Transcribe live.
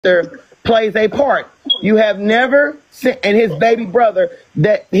plays a part. You have never seen, and his baby brother,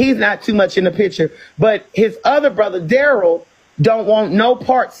 that he's not too much in the picture, but his other brother, Daryl, don't want no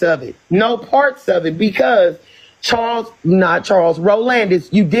parts of it. No parts of it because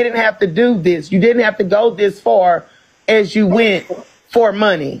Rolandis, you didn't have to do this. You didn't have to go this far as you went for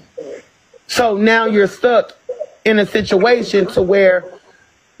money. So now you're stuck in a situation to where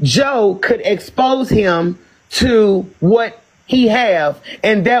Joe could expose him to what he have,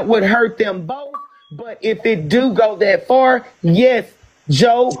 and that would hurt them both. But if it do go that far, yes,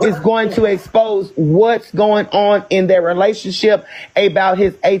 Joe is going to expose what's going on in their relationship about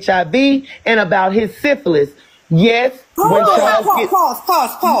his HIV and about his syphilis. Yes.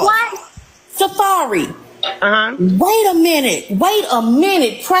 Pause. What? Safari. Wait a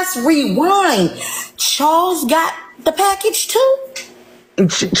minute. Press rewind. Charles got the package too?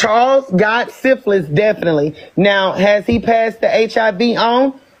 Charles got syphilis, definitely. Now, has he passed the HIV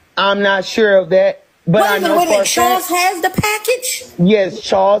on? I'm not sure of that. But I know Charles has the package? Yes,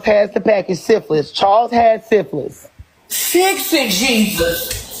 Charles has the package, syphilis. Charles had syphilis. Fix it,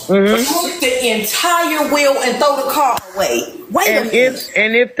 Jesus. Take the entire wheel and throw the car away. Wait a minute.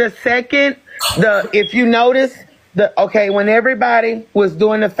 If you notice, when everybody was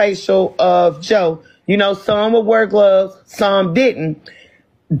doing the facial of Joe, you know, some would wear gloves, some didn't.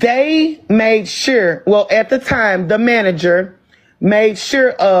 They made sure, well, at the time, the manager made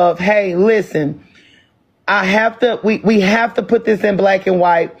sure of, hey, listen, we have to put this in black and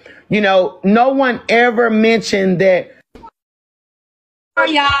white. You know, no one ever mentioned that.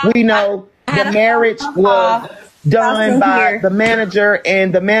 We know the marriage was done by the manager,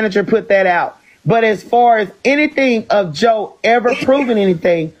 and the manager put that out. But as far as anything of Joe ever proving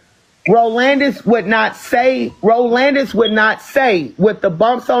anything, Rolandis would not say with the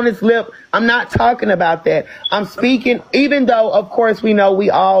bumps on his lip. I'm not talking about that. I'm speaking, even though, of course, we know we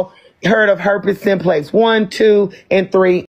all heard of herpes simplex 1, 2, and 3.